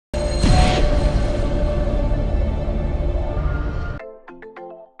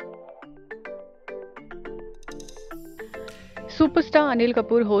Superstar Anil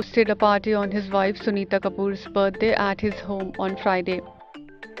Kapoor hosted a party on his wife Sunita Kapoor's birthday at his home on Friday.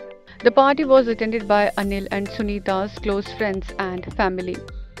 The party was attended by Anil and Sunita's close friends and family.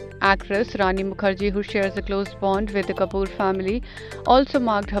 Actress Rani Mukherjee, who shares a close bond with the Kapoor family, also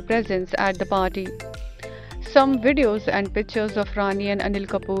marked her presence at the party. Some videos and pictures of Rani and Anil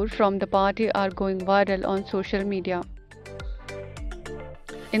Kapoor from the party are going viral on social media.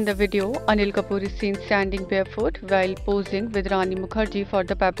 In the video, Anil Kapoor is seen standing barefoot while posing with Rani Mukherjee for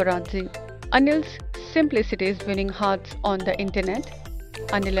the paparazzi. Anil's simplicity is winning hearts on the internet.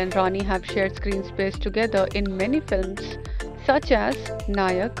 Anil and Rani have shared screen space together in many films such as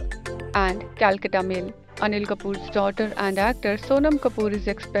Nayak and Calcutta Mail. Anil Kapoor's daughter and actor Sonam Kapoor is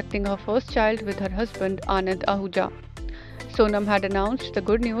expecting her first child with her husband Anand Ahuja. Sonam had announced the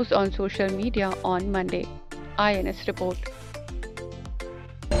good news on social media on Monday. INS report.